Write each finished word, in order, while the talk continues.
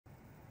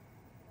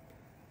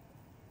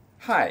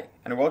Hi,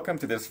 and welcome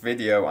to this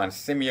video on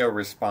Simio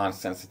response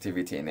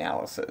sensitivity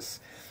analysis.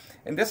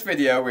 In this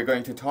video, we're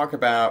going to talk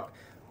about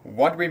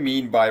what we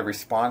mean by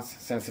response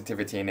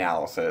sensitivity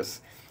analysis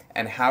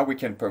and how we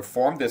can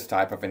perform this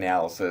type of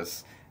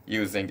analysis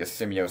using the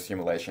Simio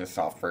simulation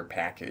software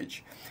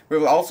package. We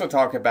will also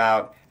talk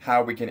about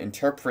how we can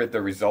interpret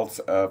the results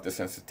of the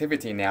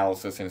sensitivity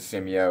analysis in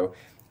Simio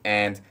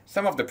and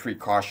some of the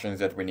precautions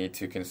that we need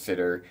to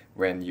consider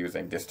when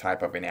using this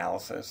type of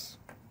analysis.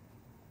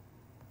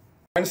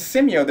 In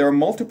Simio, there are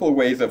multiple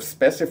ways of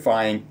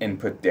specifying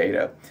input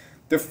data.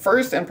 The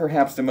first and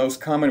perhaps the most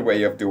common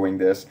way of doing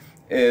this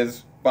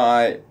is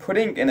by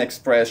putting an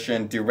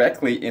expression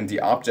directly in the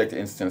object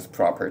instance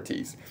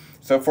properties.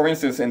 So for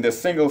instance, in the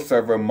single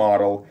server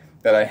model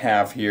that I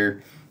have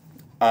here,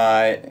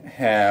 I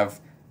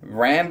have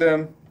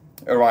random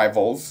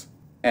arrivals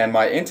and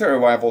my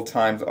inter-arrival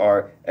times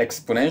are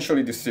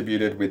exponentially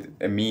distributed with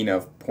a mean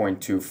of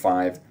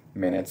 0.25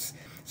 minutes.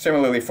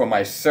 Similarly, for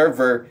my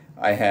server,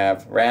 I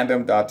have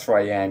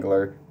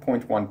random.triangular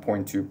 0.1,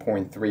 0.2,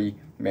 0.3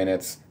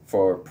 minutes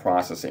for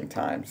processing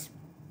times.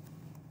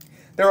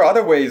 There are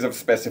other ways of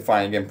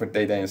specifying input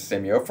data in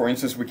Simio. For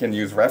instance, we can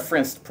use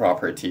referenced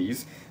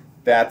properties.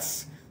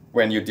 That's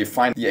when you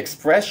define the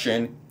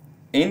expression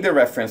in the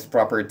reference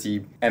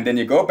property, and then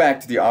you go back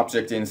to the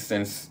object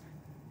instance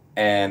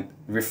and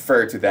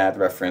refer to that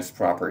reference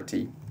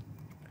property.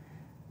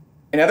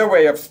 Another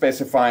way of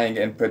specifying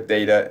input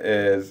data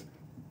is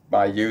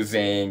by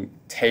using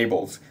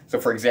tables. So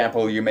for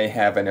example, you may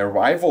have an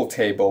arrival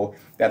table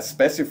that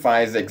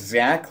specifies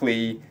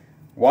exactly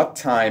what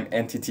time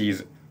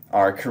entities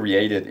are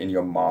created in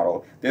your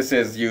model. This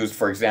is used,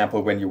 for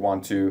example, when you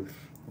want to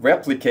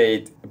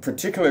replicate a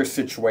particular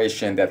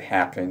situation that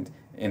happened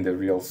in the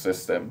real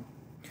system.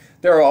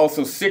 There are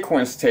also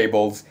sequence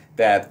tables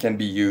that can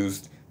be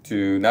used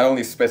to not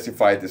only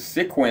specify the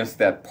sequence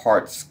that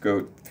parts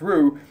go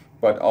through,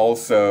 but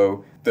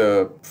also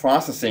the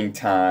processing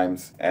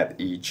times at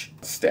each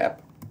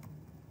step.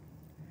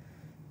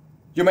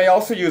 You may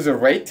also use a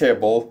rate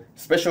table,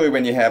 especially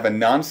when you have a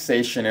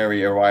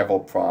non-stationary arrival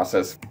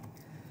process.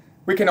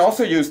 We can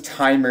also use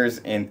timers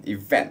and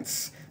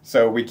events.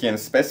 So we can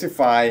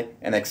specify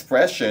an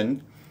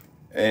expression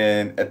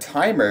in a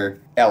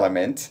timer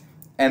element,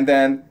 and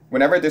then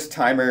whenever this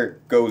timer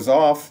goes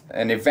off,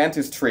 an event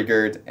is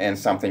triggered and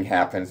something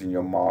happens in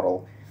your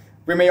model.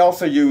 We may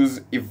also use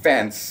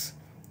events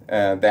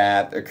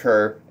that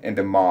occur in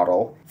the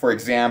model. For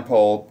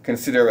example,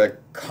 consider a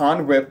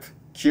conwip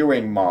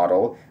queuing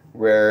model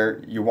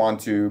where you want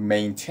to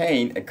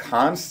maintain a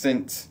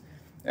constant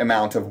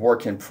amount of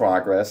work in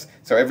progress.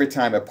 So every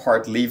time a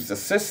part leaves the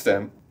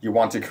system, you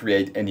want to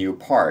create a new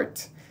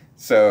part.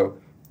 So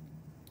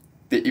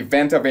the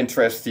event of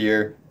interest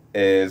here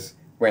is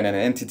when an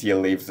entity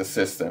leaves the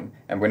system.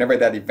 And whenever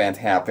that event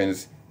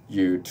happens,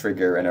 you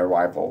trigger an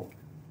arrival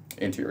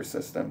into your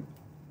system.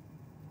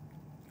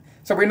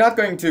 So we're not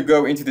going to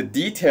go into the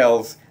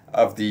details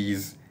of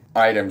these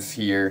items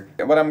here.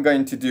 What I'm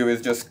going to do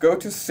is just go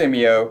to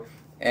Simio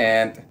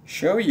and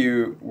show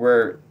you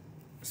where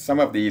some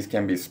of these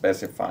can be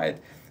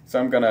specified. So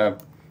I'm going to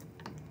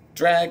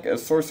drag a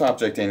source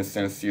object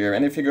instance here,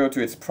 and if you go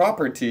to its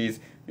properties,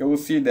 you will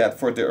see that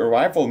for the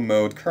arrival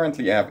mode,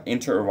 currently I have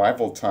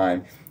inter-arrival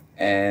time,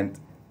 and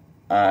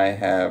I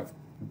have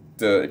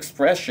the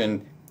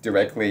expression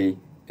directly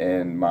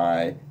in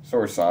my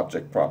source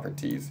object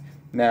properties.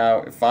 Now,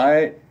 if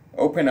I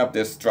open up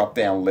this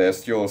drop-down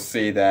list, you'll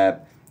see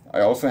that I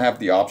also have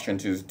the option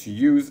to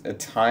use a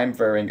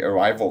time-varying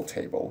arrival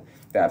table.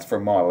 That's for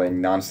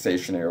modeling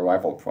non-stationary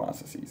arrival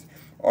processes.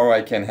 Or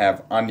I can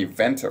have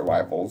on-event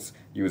arrivals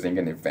using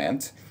an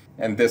event.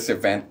 And this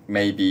event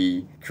may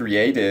be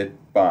created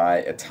by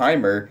a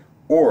timer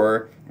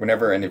or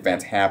whenever an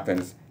event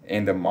happens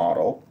in the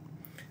model.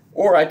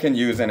 Or I can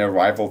use an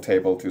arrival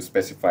table to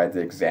specify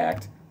the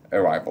exact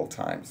arrival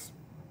times.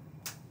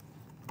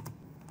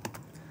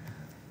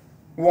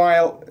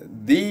 While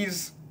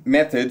these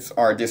methods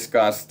are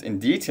discussed in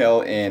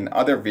detail in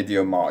other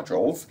video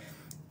modules,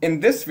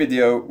 in this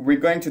video we're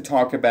going to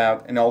talk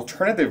about an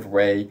alternative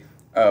way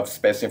of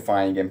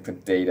specifying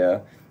input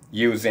data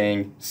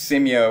using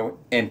Simio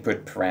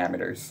input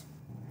parameters.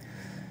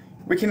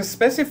 We can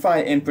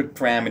specify input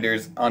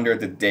parameters under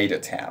the Data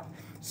tab.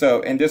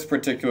 So in this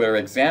particular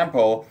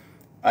example,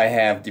 I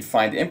have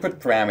defined input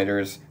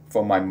parameters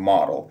for my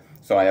model.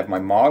 So I have my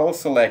model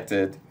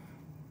selected,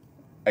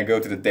 I go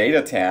to the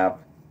Data tab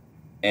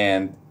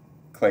and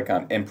click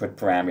on Input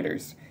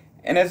Parameters.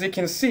 And as you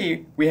can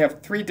see, we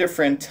have three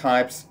different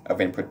types of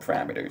input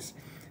parameters: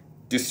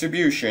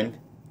 distribution,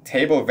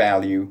 table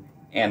value,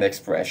 and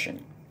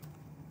expression.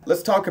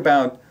 Let's talk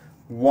about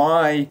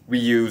why we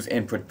use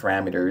input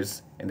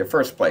parameters in the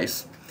first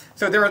place.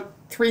 So there are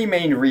three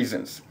main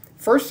reasons.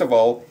 First of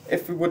all,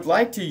 if we would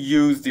like to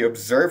use the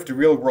observed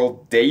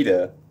real-world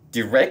data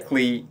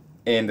directly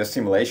in the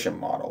simulation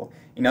model,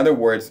 in other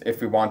words,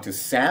 if we want to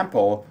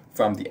sample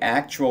from the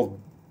actual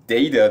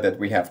data that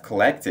we have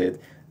collected,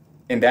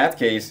 in that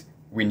case,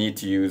 we need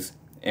to use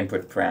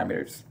input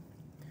parameters.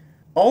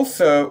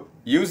 Also,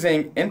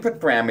 using input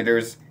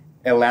parameters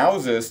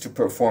allows us to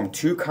perform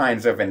two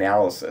kinds of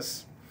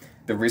analysis.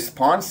 The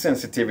response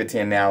sensitivity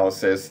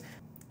analysis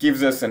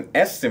gives us an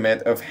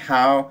estimate of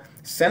how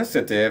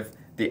sensitive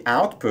the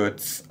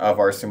outputs of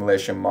our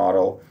simulation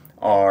model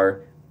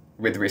are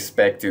with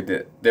respect to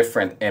the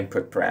different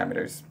input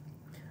parameters.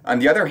 On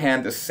the other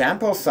hand, the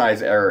sample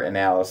size error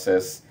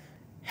analysis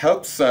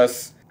helps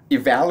us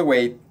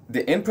evaluate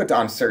the input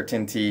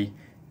uncertainty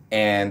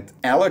and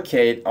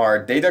allocate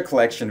our data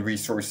collection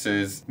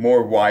resources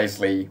more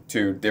wisely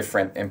to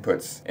different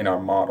inputs in our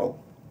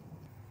model.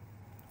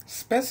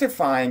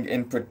 Specifying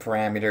input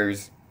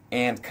parameters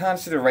and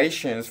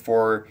considerations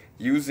for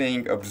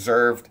using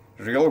observed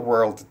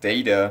real-world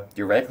data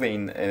directly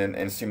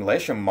in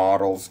simulation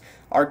models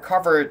are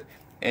covered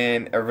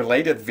in a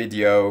related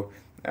video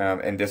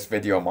in this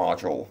video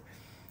module.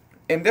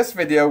 In this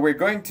video, we're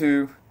going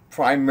to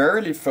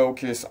primarily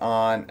focus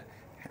on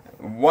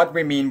what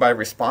we mean by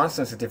response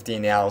sensitivity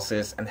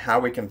analysis and how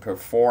we can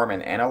perform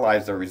and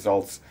analyze the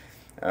results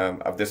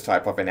of this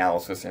type of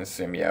analysis in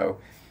Simio.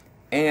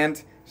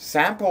 And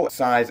sample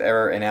size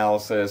error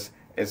analysis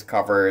is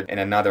covered in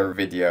another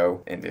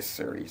video in this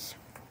series.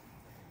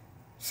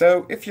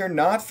 So if you're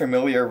not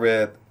familiar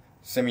with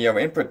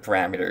Simio input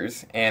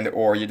parameters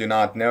or you do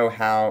not know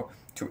how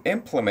to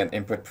implement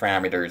input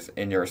parameters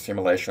in your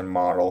simulation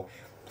model,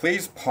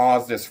 please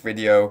pause this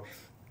video,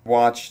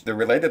 watch the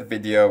related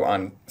video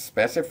on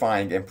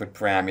specifying input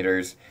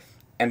parameters,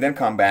 and then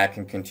come back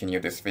and continue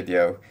this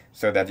video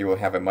so that you will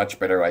have a much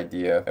better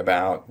idea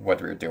about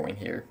what we're doing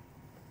here.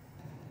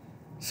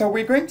 So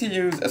we're going to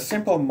use a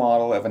simple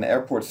model of an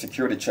airport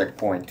security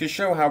checkpoint to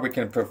show how we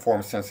can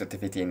perform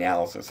sensitivity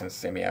analysis in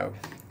Simio.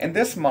 In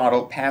this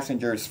model,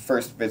 passengers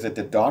first visit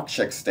the dock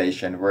check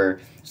station where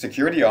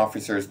security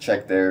officers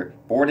check their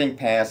boarding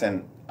pass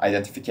and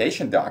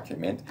identification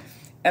document,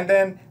 and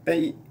then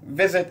they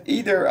visit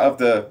either of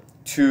the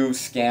two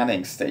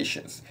scanning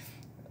stations.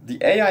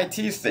 The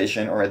AIT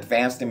station, or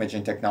Advanced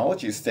Imaging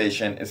Technology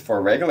station, is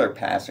for regular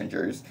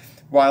passengers,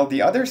 while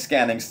the other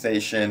scanning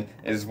station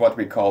is what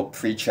we call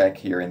pre-check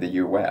here in the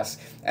US.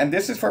 And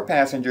this is for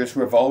passengers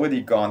who have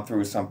already gone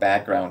through some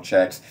background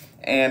checks.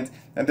 And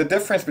the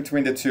difference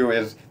between the two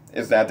is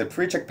that the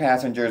pre-check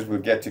passengers will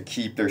get to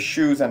keep their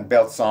shoes and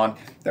belts on.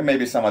 There may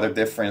be some other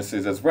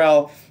differences as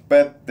well,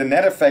 but the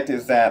net effect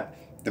is that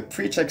the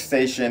pre-check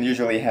station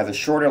usually has a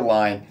shorter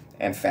line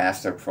and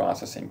faster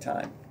processing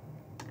time.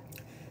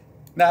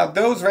 Now,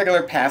 those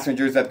regular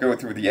passengers that go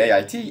through the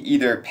AIT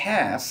either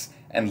pass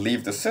and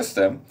leave the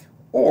system,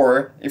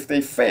 or if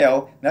they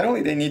fail, not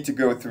only they need to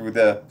go through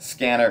the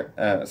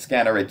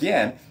scanner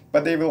again,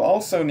 but they will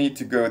also need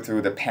to go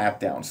through the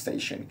pat-down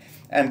station.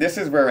 And this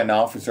is where an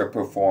officer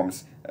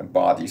performs a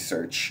body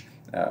search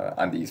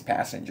on these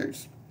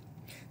passengers.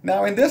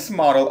 Now, in this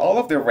model, all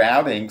of the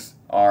routings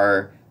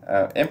are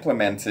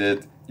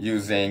implemented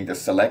using the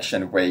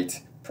selection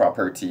weight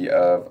property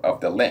of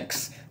the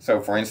links. So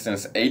for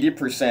instance,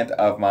 80%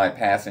 of my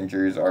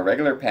passengers are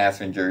regular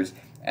passengers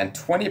and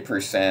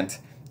 20%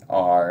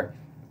 are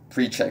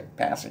pre-check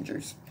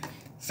passengers.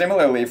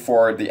 Similarly,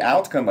 for the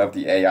outcome of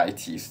the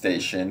AIT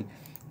station,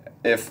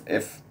 if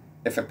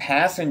a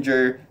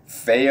passenger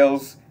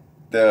fails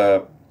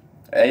the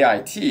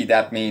AIT,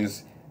 that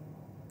means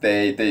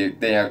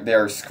they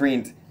are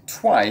screened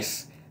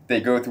twice.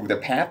 They go through the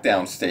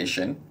pat-down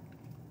station.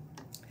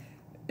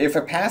 If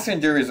a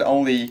passenger is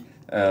only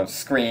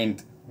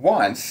screened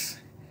once,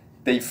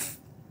 they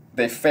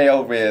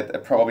fail with a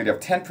probability of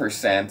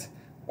 10%,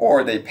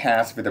 or they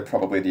pass with a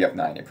probability of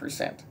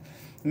 90%.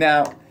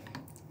 Now,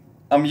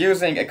 I'm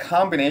using a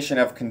combination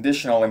of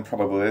conditional and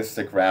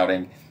probabilistic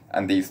routing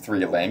on these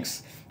three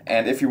links.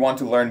 And if you want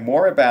to learn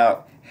more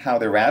about how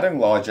the routing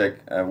logic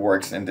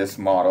works in this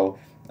model,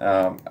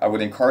 I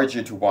would encourage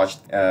you to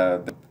watch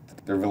the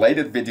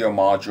related video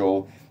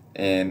module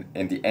in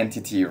the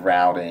entity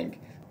routing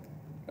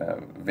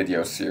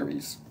video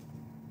series.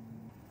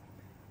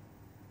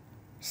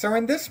 So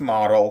in this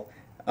model,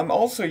 I'm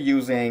also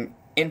using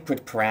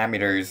input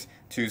parameters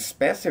to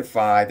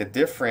specify the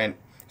different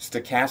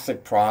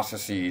stochastic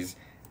processes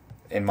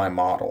in my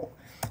model.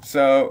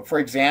 So for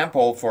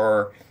example,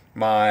 for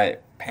my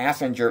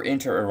passenger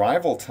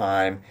inter-arrival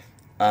time,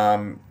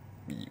 I'm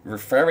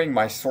referring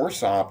my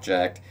source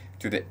object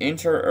to the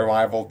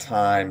inter-arrival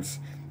times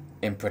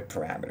input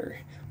parameter.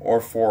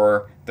 Or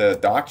for the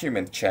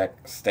document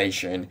check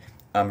station,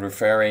 I'm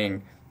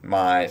referring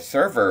my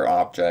server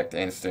object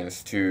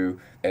instance to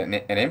an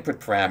input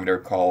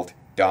parameter called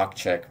doc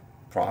check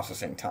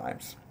processing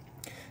times.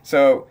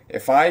 So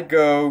if I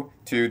go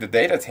to the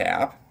data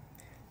tab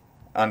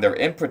under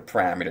input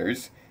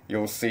parameters,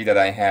 you'll see that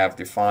I have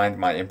defined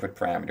my input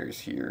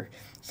parameters here.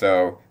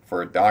 So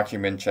for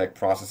document check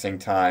processing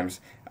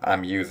times,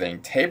 I'm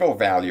using table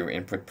value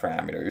input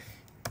parameters,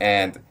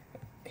 and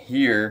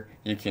here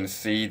you can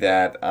see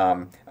that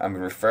I'm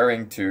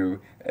referring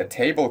to a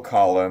table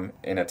column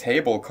in a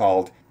table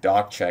called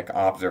doc check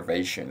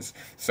observations.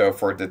 So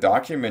for the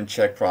document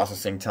check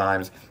processing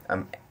times,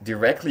 I'm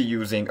directly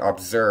using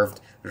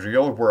observed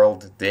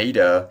real-world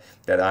data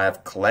that I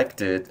have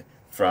collected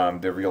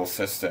from the real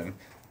system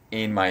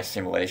in my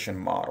simulation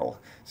model.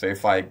 So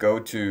if I go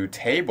to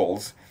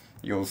tables,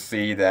 you'll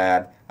see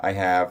that I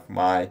have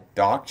my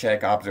doc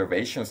check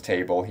observations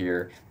table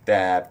here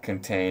that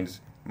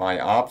contains my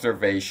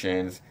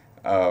observations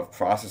of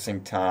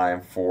processing time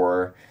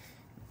for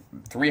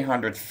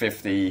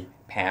 350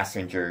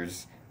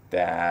 passengers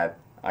that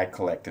I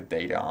collected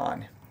data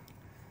on.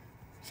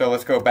 So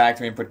let's go back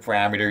to input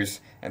parameters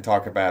and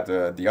talk about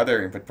the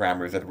other input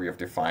parameters that we have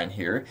defined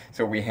here.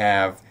 So we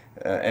have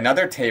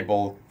another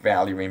table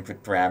value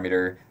input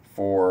parameter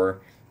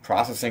for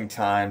processing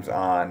times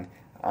on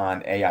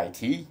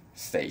AIT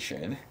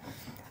station.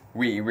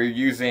 We're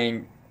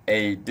using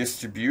a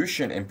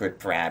distribution input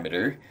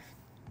parameter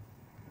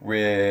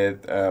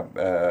with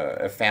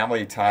a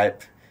family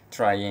type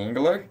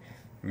triangular,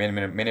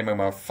 minimum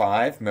of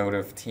 5, mode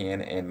of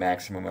 10, and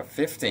maximum of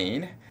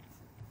 15.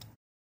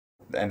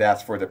 And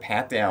that's for the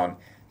pat-down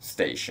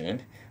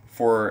station.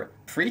 For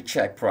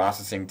pre-check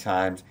processing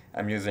times,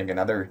 I'm using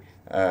another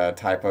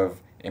type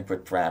of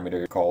input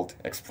parameter called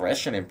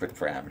expression input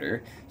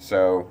parameter.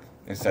 So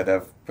instead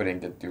of putting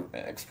the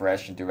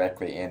expression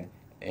directly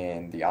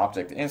in the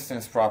object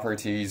instance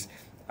properties,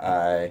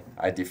 I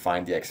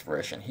define the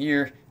expression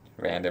here,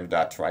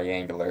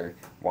 random.triangular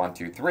 1,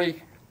 2,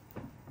 3.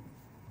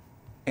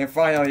 And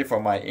finally, for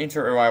my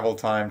inter-arrival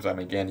times, I'm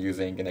again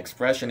using an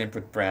expression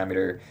input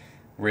parameter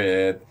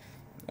with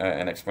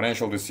an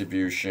exponential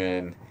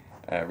distribution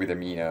with a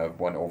mean of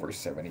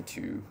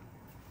 1/72.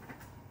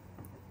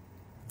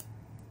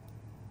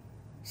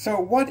 So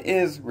what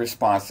is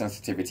response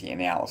sensitivity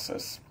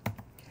analysis?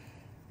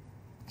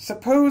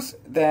 Suppose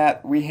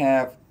that we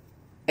have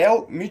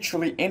L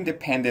mutually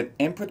independent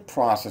input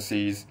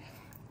processes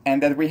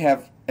and that we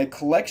have a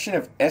collection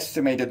of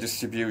estimated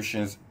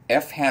distributions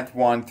f hat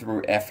 1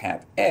 through f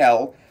hat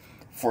L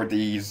for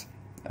these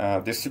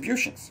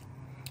distributions.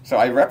 So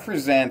I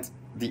represent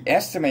the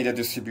estimated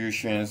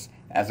distributions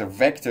as a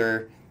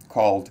vector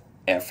called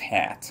f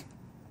hat.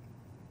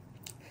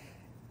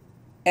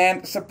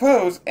 And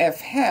suppose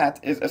f hat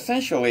is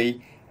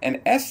essentially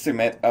an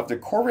estimate of the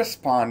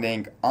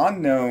corresponding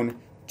unknown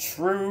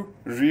true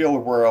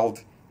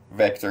real-world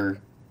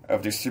vector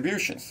of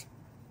distributions,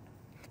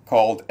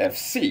 called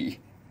fc,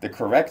 the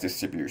correct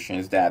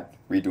distributions that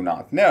we do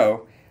not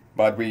know,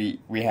 but we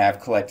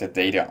have collected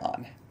data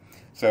on.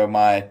 So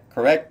my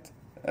correct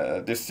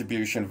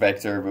distribution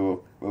vector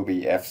will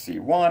be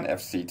fc1,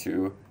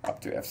 fc2,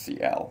 up to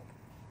fcl.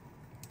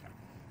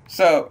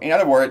 So, in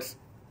other words,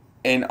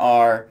 in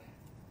our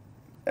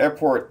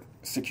airport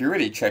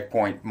security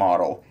checkpoint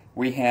model,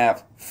 we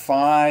have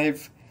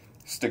 5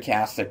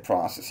 stochastic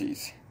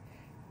processes: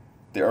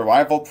 the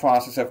arrival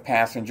process of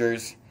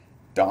passengers,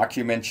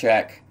 document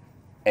check,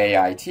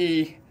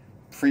 AIT,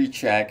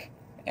 pre-check,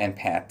 and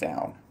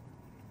pat-down.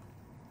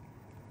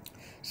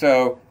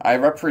 So I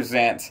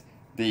represent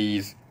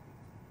these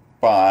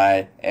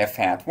by f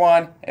hat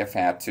 1, f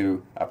hat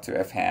 2, up to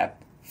f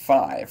hat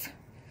 5.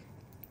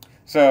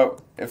 So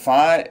if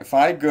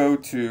I go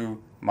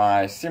to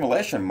my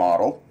simulation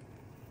model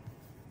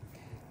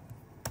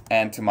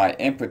and to my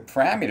input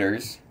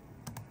parameters,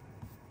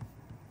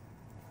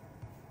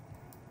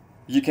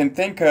 you can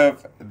think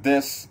of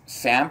this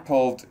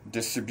sampled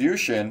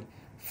distribution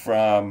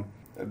from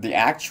the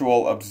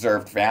actual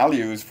observed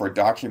values for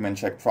document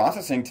check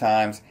processing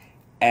times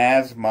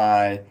as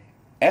my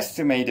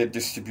estimated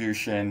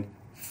distribution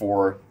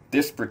for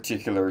this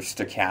particular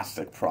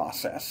stochastic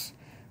process,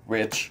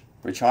 which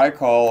I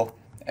call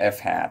f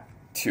hat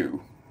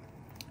 2.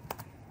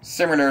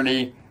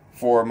 Similarly,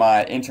 for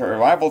my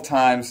inter-arrival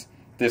times,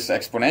 this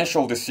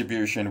exponential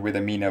distribution with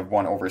a mean of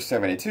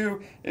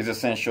 1/72 is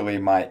essentially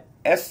my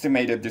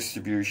estimated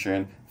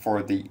distribution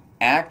for the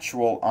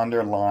actual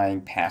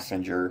underlying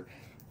passenger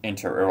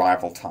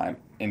inter-arrival time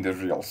in the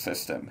real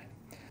system.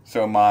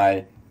 So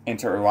my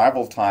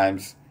inter-arrival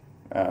times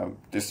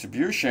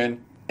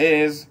distribution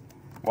is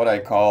what I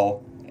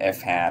call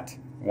f hat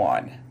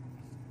 1.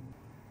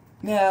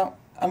 Now,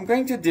 I'm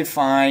going to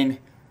define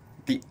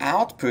the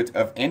output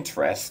of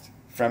interest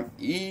from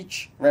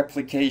each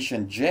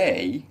replication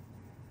j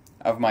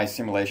of my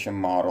simulation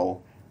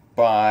model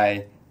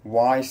by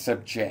y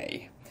sub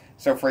j.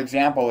 So for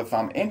example, if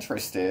I'm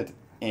interested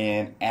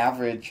in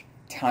average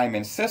time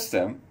in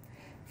system,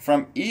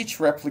 from each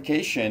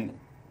replication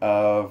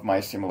of my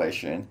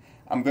simulation,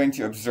 I'm going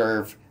to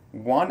observe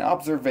one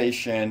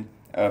observation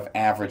of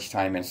average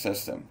time in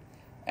system.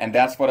 And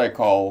that's what I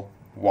call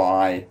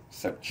y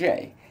sub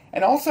j.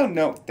 And also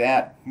note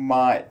that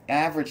my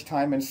average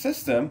time in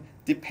system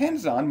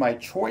depends on my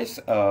choice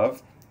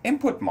of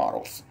input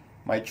models,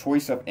 my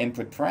choice of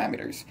input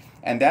parameters.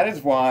 And that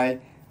is why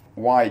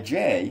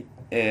yj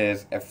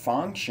is a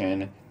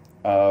function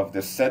of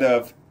the set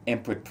of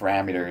input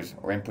parameters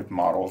or input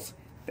models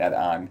that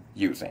I'm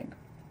using.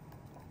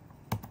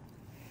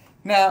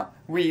 Now,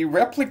 we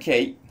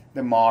replicate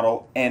the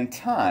model n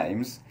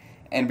times,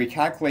 and we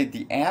calculate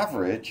the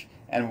average,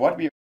 and what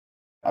we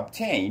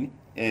obtain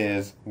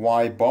is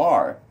y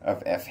bar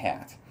of f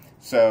hat.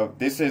 So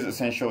this is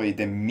essentially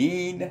the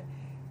mean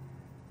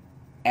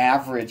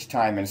average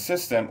time in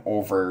system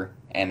over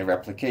n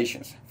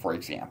replications, for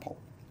example.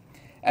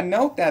 And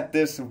note that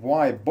this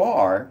y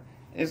bar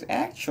is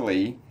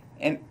actually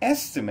an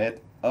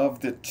estimate of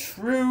the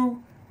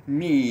true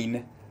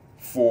mean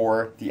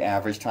for the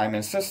average time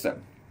in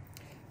system,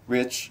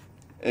 which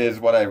is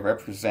what I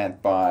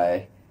represent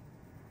by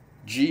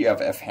g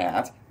of f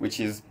hat, which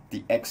is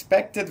the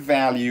expected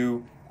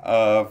value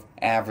of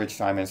average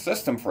time in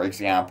system, for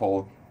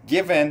example,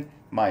 given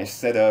my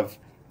set of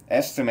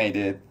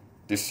estimated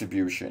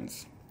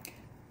distributions.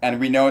 And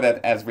we know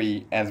that as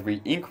we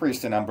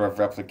increase the number of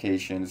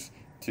replications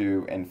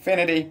to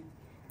infinity,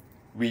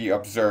 we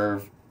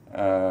obtain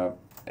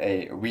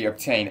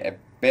a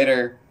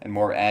better and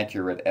more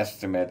accurate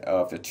estimate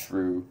of the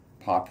true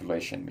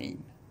population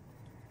mean.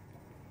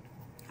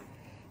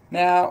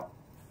 Now,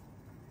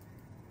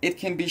 it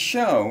can be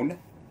shown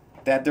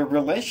that the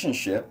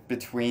relationship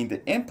between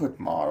the input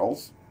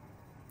models,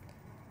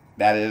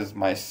 that is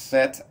my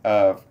set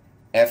of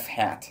f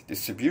hat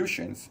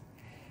distributions,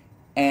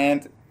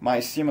 and my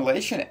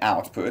simulation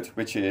output,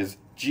 which is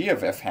g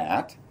of f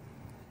hat,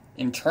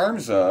 in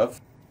terms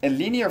of a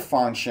linear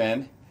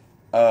function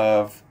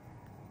of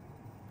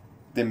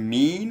the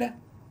mean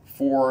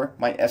for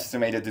my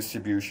estimated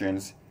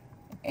distributions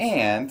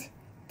and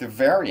the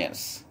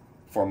variance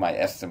for my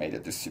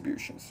estimated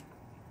distributions.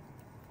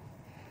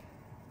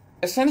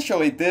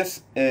 Essentially,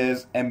 this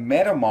is a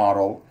meta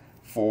model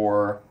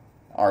for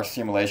our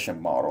simulation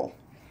model,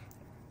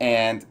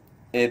 and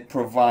it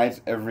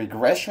provides a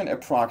regression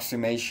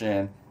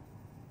approximation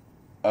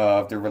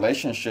of the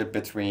relationship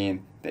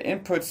between the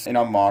inputs in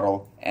our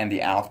model and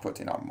the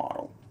output in our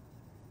model.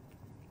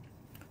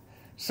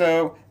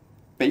 So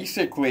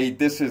basically,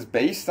 this is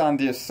based on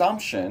the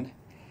assumption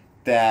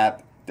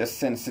that the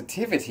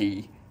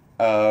sensitivity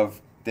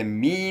of the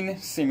mean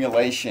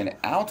simulation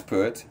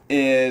output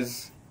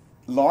is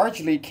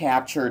largely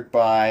captured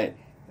by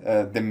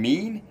the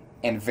mean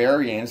and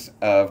variance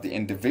of the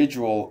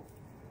individual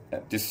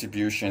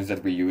distributions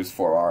that we use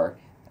for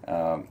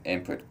our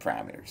input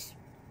parameters.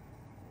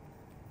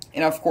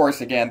 And of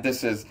course, again,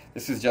 this is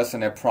just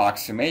an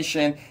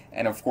approximation,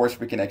 and of course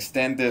we can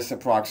extend this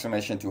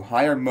approximation to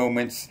higher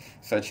moments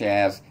such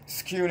as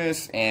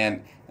skewness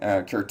and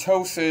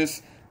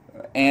kurtosis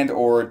and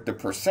or the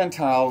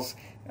percentiles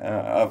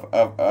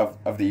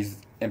of these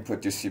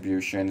input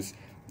distributions.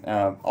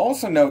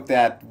 Also note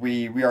that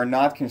we are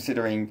not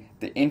considering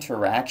the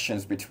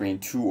interactions between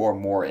two or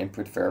more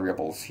input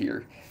variables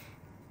here.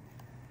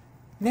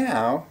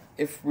 Now,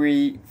 if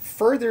we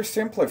further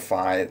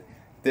simplify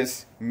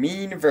this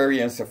mean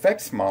variance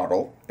effects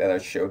model that I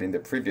showed in the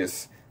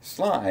previous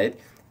slide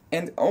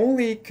and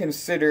only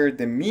consider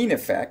the mean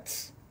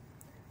effects,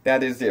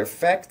 that is the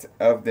effect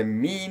of the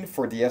mean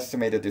for the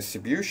estimated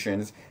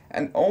distributions,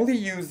 and only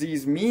use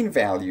these mean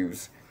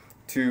values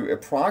to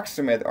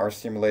approximate our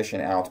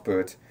simulation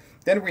output,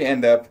 then we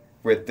end up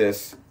with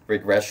this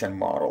regression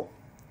model.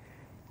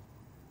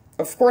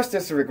 Of course,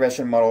 this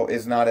regression model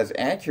is not as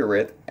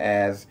accurate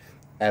as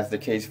the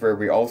case where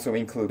we also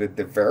included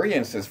the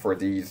variances for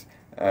these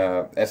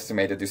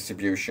estimated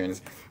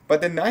distributions.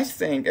 But the nice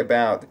thing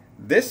about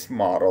this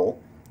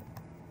model,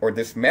 or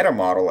this meta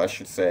model I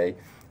should say,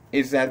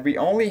 is that we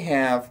only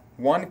have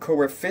one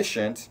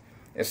coefficient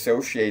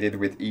associated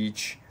with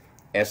each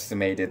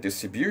estimated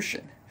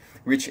distribution,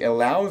 which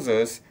allows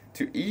us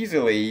to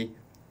easily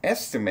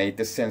estimate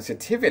the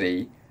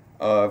sensitivity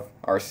of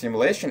our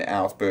simulation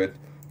output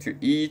to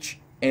each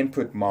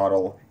input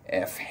model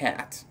f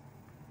hat.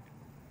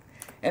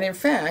 And in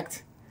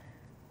fact,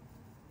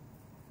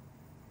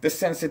 the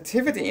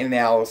sensitivity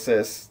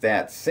analysis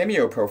that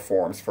Simio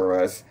performs for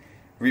us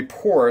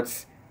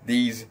reports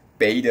these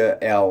beta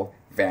L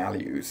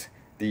values,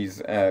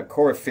 these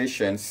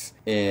coefficients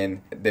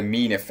in the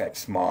mean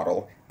effects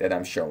model that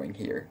I'm showing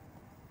here.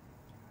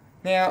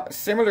 Now,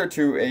 similar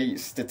to a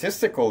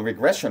statistical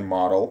regression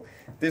model,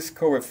 this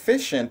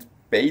coefficient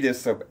beta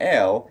sub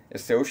L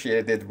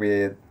associated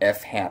with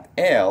f hat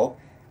L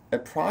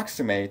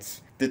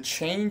approximates the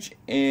change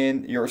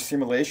in your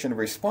simulation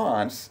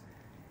response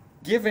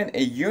given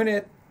a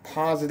unit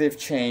positive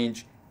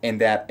change in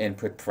that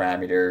input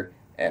parameter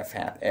f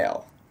hat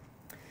L.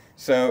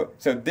 So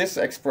this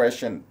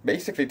expression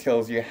basically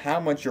tells you how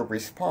much your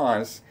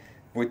response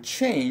would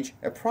change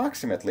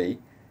approximately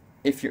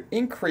if you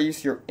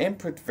increase your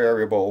input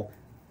variable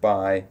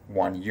by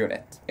 1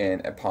 unit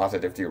in a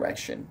positive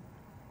direction.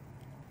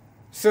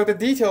 So the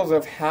details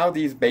of how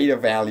these beta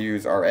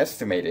values are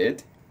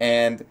estimated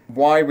and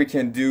why we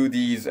can do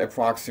these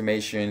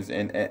approximations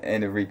in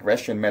a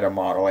regression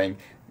meta-modeling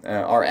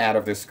are out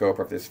of the scope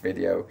of this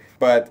video.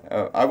 But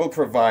I will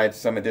provide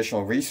some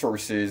additional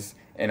resources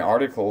and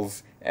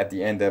articles at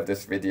the end of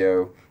this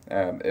video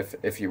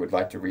if you would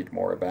like to read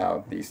more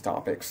about these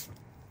topics.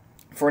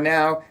 For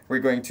now, we're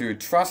going to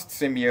trust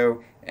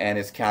Simio and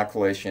its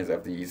calculations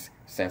of these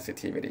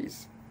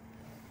sensitivities.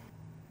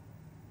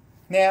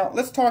 Now,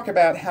 let's talk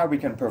about how we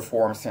can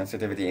perform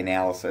sensitivity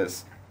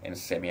analysis in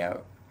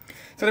Simio.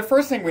 So the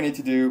first thing we need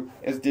to do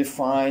is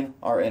define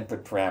our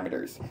input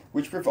parameters,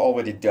 which we've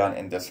already done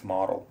in this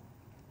model.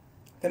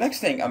 The next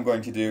thing I'm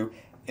going to do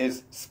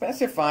is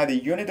specify the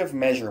unit of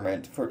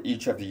measurement for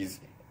each of these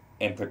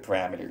input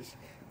parameters.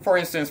 For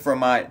instance, for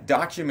my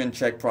document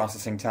check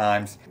processing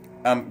times,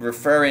 I'm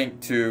referring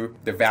to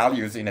the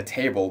values in a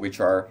table which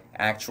are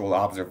actual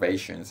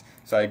observations.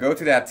 So I go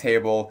to that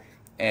table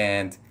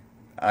and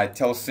I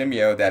tell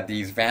Simio that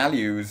these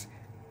values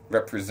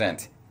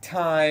represent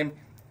time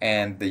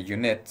and the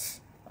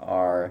units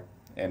are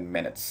in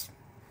minutes.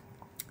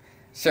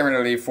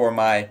 Similarly, for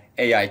my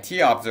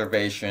AIT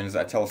observations,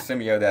 I tell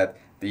Simio that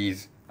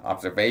these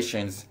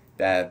observations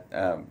that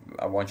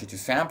I want you to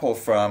sample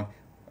from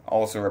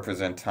also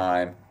represent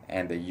time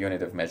and the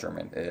unit of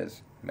measurement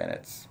is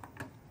minutes.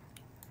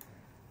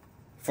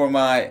 For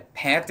my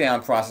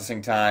pat-down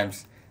processing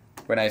times,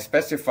 when I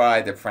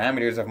specify the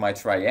parameters of my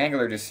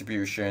triangular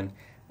distribution,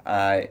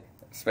 I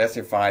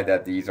specify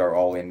that these are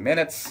all in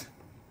minutes.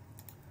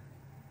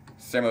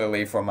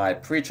 Similarly, for my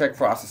pre-check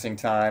processing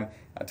time,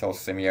 I tell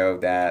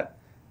Simio that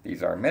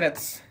these are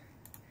minutes.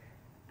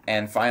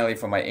 And finally,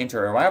 for my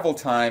inter-arrival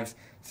times,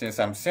 since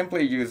I'm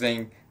simply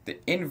using the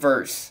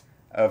inverse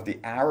of the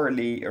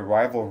hourly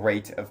arrival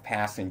rate of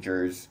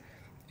passengers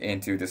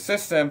into the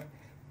system,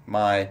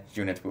 my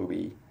unit will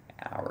be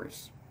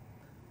hours.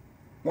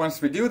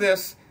 Once we do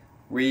this,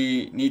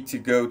 we need to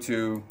go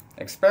to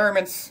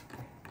experiments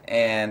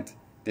and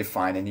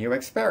define a new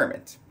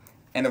experiment.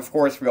 And of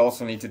course, we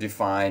also need to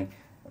define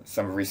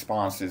some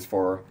responses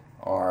for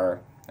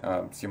our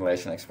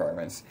simulation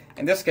experiments.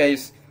 In this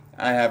case,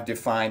 I have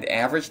defined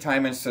average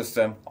time in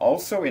system,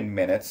 also in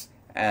minutes,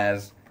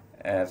 as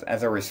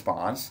a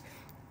response.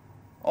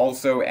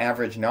 Also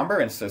average number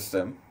in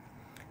system,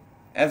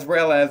 as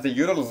well as the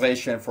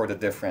utilization for the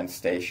different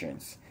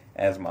stations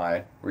as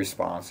my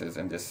responses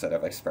in this set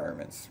of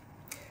experiments.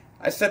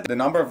 I set the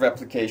number of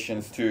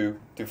replications to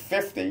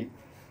 50,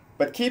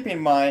 but keep in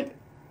mind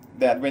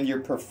that when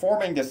you're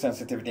performing the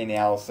sensitivity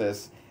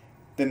analysis,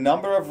 the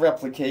number of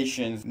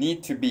replications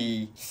need to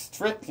be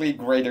strictly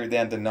greater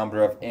than the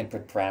number of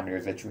input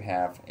parameters that you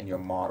have in your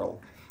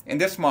model. In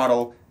this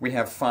model, we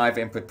have 5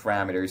 input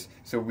parameters,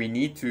 so we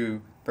need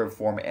to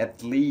perform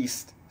at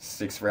least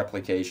 6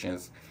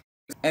 replications.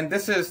 And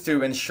this is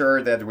to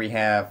ensure that we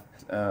have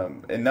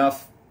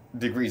enough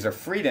degrees of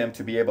freedom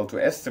to be able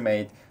to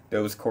estimate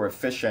those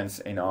coefficients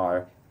in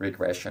our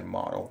regression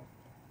model.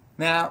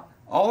 Now,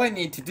 all I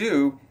need to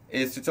do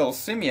is to tell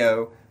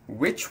Simio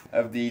which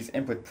of these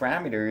input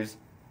parameters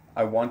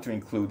I want to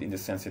include in the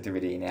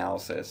sensitivity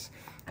analysis.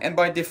 And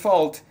by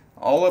default,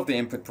 all of the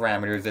input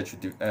parameters that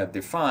you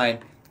define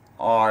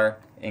are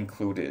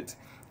included.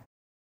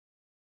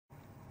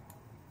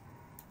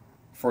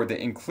 For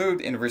the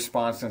include in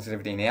response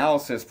sensitivity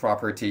analysis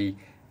property,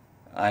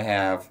 I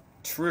have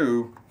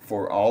true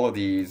for all of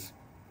these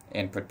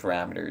input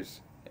parameters.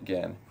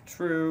 Again,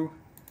 true.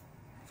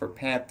 For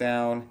pat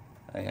down,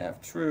 I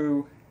have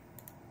true.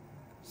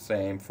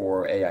 Same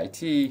for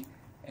AIT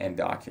and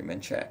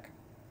document check.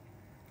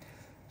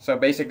 So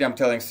basically I'm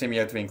telling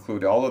Simio to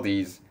include all of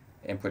these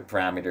input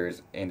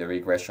parameters in the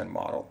regression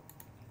model.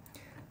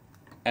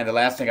 And the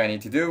last thing I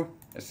need to do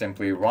is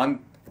simply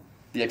run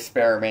the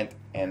experiment,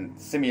 and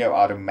Simio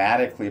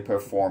automatically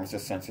performs the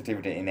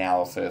sensitivity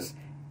analysis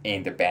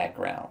in the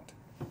background.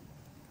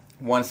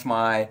 Once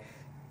my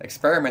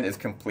experiment is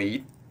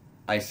complete,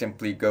 I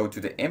simply go to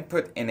the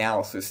Input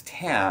Analysis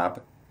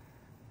tab,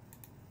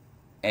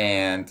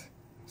 and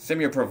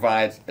Simio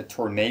provides a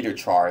tornado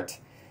chart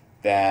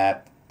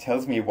that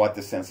tells me what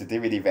the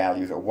sensitivity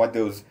values or what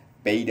those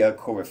beta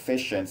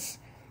coefficients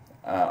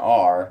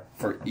are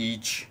for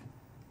each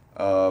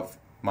of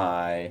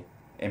my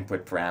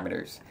input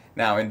parameters.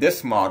 Now in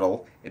this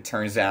model, it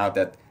turns out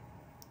that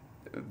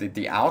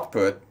the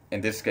output,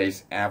 in this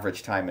case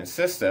average time in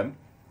system,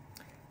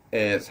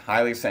 is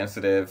highly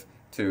sensitive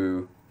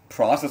to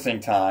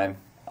processing time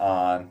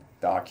on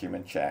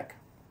document check.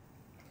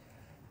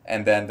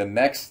 And then the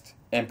next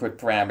input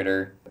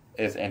parameter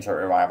is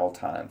inter-arrival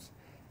times.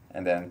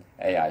 And then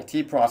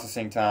AIT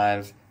processing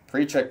times,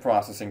 pre-check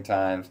processing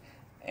times,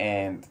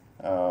 and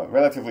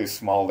relatively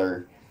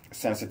smaller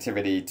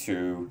sensitivity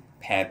to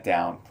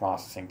pat-down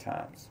processing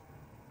times.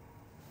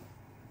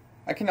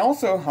 I can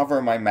also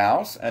hover my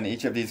mouse on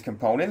each of these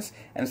components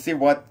and see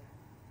what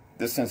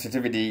the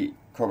sensitivity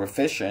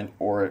coefficient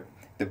or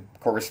the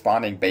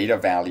corresponding beta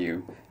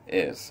value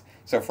is.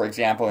 So for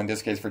example, in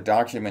this case for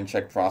document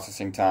check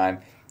processing time,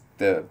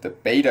 the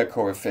beta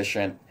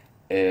coefficient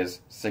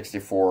is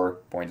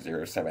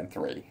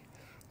 64.073.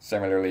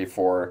 Similarly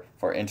for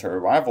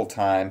inter-arrival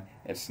time,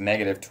 it's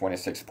negative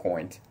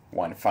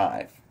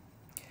 26.15.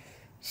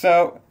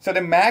 So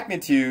the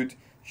magnitude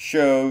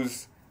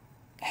shows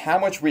how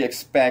much we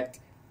expect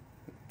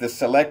the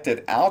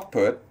selected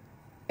output,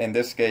 in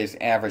this case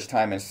average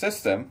time in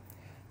system,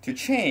 to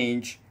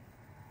change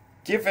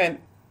given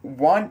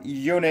 1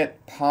 unit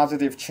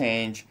positive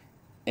change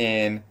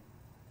in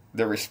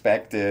the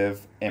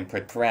respective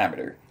input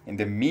parameter, in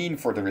the mean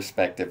for the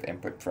respective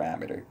input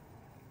parameter.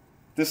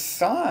 The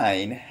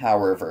sign,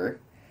 however,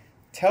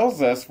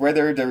 tells us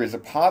whether there is a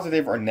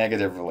positive or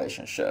negative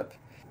relationship.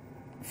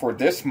 For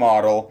this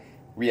model,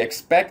 we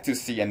expect to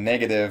see a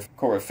negative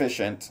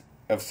coefficient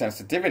of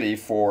sensitivity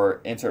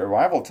for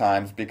inter-arrival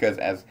times because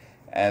as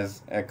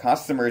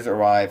customers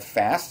arrive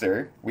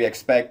faster, we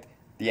expect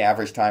the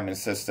average time in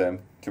system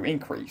to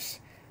increase.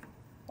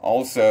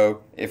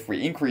 Also, if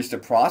we increase the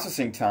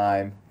processing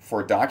time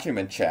for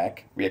document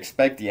check, we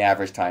expect the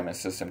average time in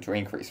system to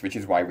increase, which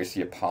is why we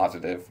see a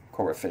positive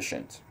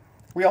coefficient.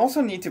 We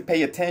also need to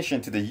pay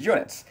attention to the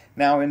units.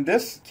 Now, in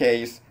this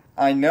case,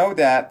 I know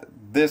that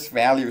this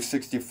value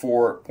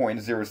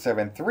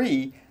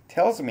 64.073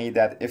 tells me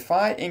that if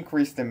I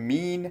increase the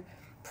mean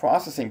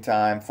processing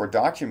time for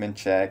document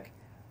check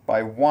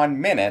by 1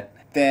 minute,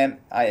 then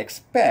I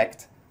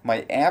expect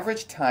my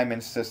average time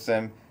in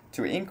system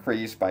to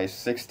increase by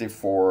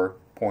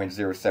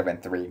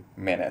 64.073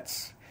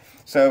 minutes.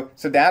 So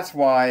that's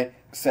why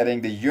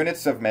setting the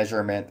units of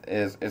measurement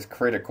is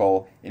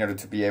critical in order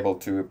to be able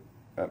to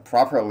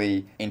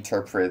properly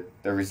interpret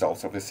the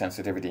results of the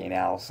sensitivity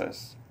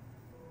analysis.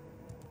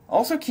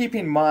 Also keep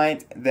in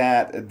mind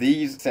that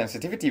these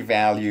sensitivity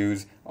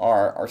values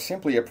are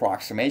simply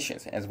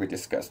approximations, as we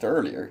discussed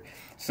earlier.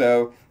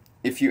 So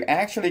if you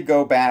actually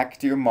go back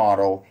to your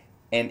model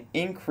and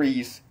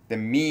increase the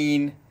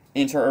mean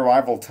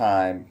inter-arrival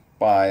time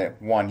by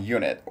 1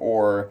 unit,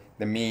 or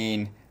the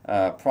mean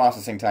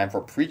processing time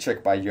for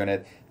pre-check by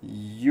unit,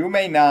 you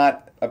may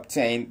not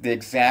obtain the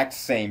exact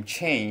same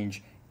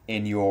change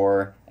in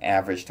your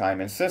average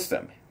time in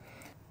system.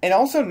 And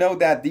also note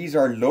that these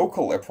are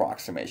local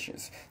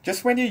approximations.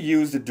 Just when you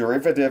use the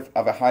derivative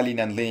of a highly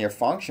nonlinear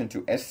function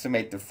to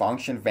estimate the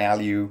function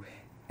value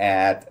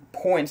at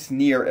points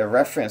near a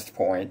reference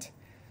point,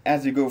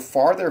 as you go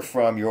farther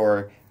from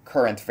your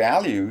current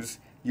values,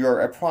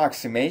 your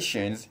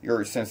approximations,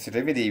 your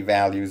sensitivity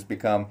values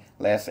become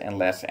less and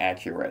less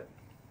accurate.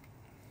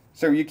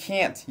 So you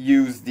can't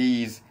use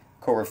these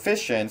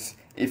coefficients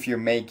if you're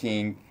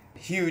making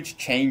huge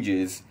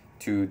changes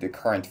to the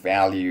current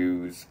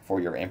values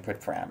for your input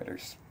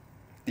parameters.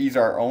 These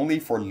are only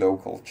for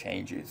local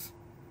changes.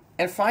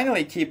 And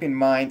finally, keep in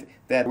mind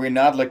that we're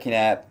not looking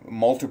at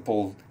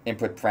multiple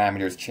input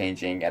parameters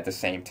changing at the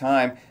same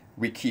time.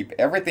 We keep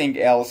everything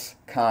else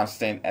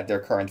constant at their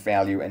current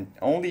value and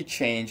only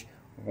change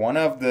one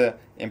of the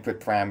input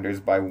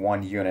parameters by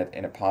 1 unit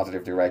in a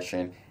positive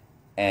direction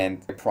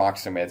and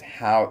approximate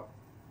how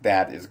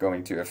that is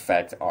going to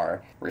affect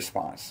our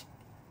response.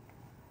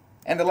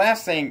 And the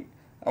last thing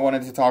I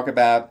wanted to talk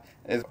about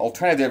is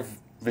alternative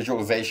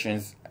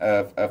visualizations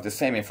of the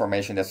same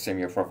information that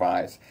Simio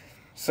provides.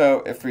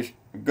 So if we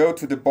go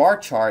to the bar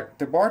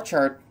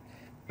chart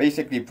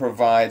basically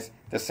provides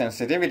the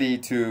sensitivity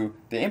to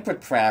the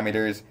input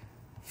parameters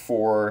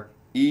for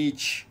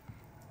each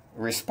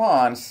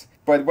response,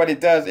 but what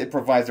it does, it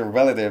provides a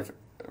relative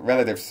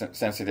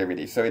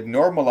sensitivity. So it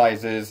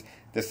normalizes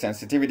the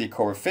sensitivity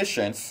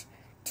coefficients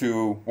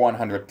to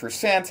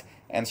 100%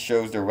 and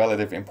shows the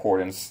relative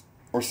importance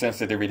or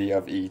sensitivity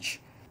of each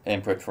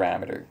input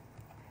parameter.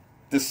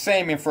 The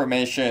same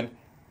information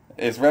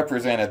is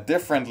represented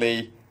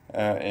differently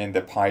in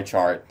the pie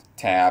chart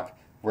tab,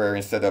 where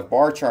instead of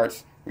bar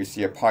charts, we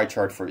see a pie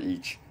chart for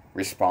each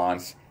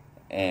response,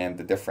 and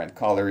the different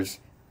colors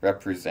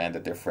represent the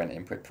different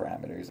input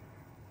parameters.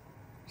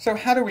 So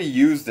how do we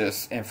use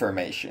this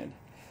information?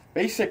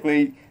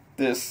 Basically,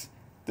 this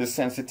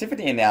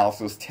sensitivity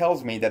analysis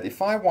tells me that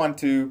if I want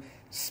to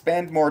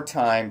spend more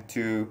time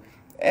to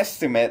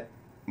estimate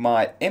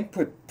my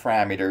input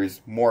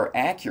parameters more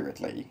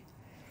accurately,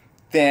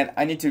 then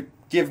I need to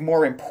give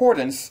more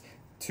importance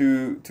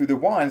to the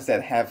ones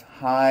that have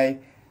high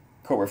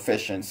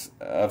coefficients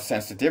of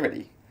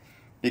sensitivity,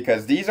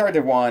 because these are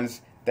the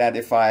ones that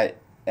if I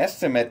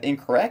estimate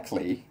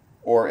incorrectly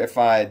or if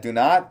I do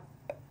not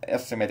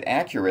estimate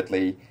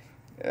accurately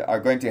are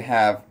going to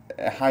have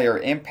a higher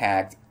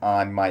impact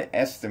on my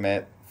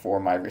estimate for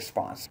my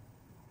response.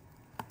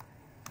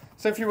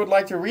 So if you would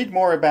like to read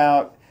more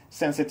about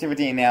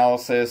sensitivity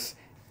analysis,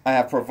 I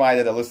have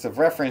provided a list of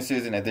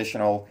references and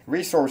additional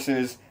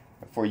resources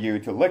for you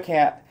to look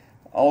at.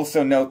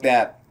 Also note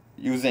that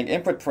using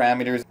input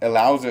parameters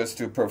allows us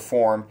to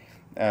perform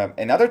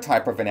another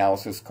type of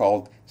analysis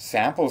called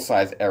sample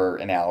size error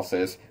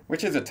analysis,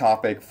 which is a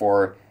topic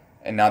for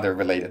another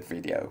related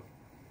video.